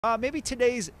Maybe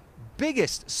today's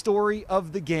biggest story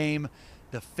of the game,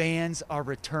 the fans are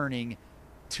returning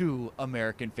to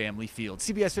American Family Field.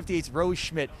 CBS 58's Rose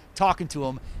Schmidt talking to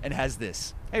him and has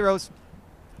this. Hey, Rose.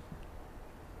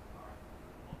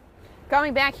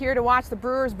 Coming back here to watch the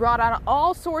Brewers brought on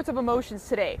all sorts of emotions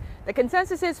today. The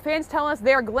consensus is fans tell us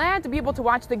they are glad to be able to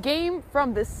watch the game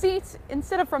from the seats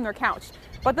instead of from their couch.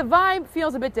 But the vibe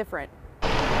feels a bit different.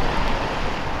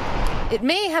 It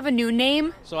may have a new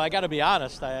name. So I got to be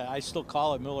honest, I still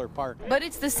call it Miller Park. But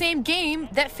it's the same game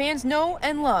that fans know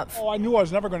and love. Oh, I knew I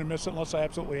was never going to miss it unless I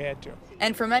absolutely had to.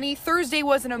 And for many, Thursday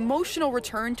was an emotional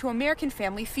return to American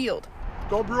Family Field.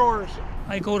 Go Brewers!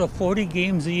 I go to 40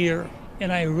 games a year, and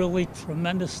I really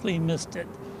tremendously missed it.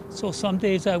 So some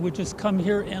days I would just come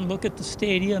here and look at the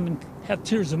stadium and have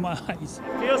tears in my eyes.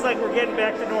 Feels like we're getting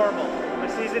back to normal. I'm a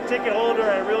season ticket holder.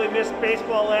 I really missed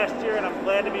baseball last year, and I'm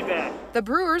glad to be back. The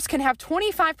Brewers can have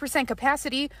 25%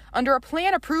 capacity under a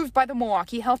plan approved by the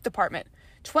Milwaukee Health Department.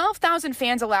 12,000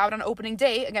 fans allowed on opening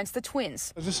day against the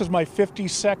Twins. This is my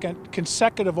 52nd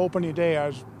consecutive opening day. I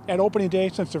was at opening day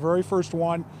since the very first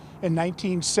one in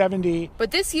 1970.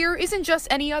 But this year isn't just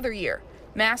any other year.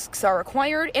 Masks are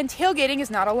required and tailgating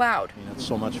is not allowed. It's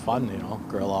so much fun,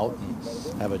 grill out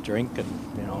and have a drink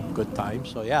and, good time.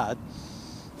 So, yeah,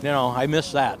 I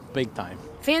miss that big time.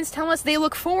 Fans tell us they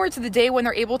look forward to the day when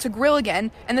they're able to grill again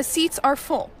and the seats are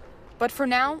full. But for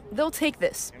now, they'll take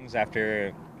this.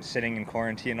 After sitting in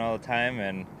quarantine all the time,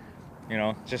 and,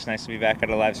 it's just nice to be back at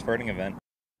a live sporting event.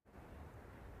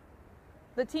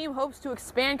 The team hopes to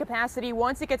expand capacity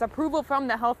once it gets approval from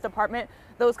the health department.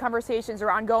 Those conversations are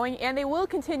ongoing, and they will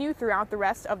continue throughout the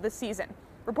rest of the season.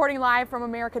 Reporting live from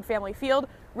American Family Field,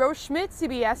 Rose Schmidt,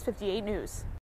 CBS 58 News.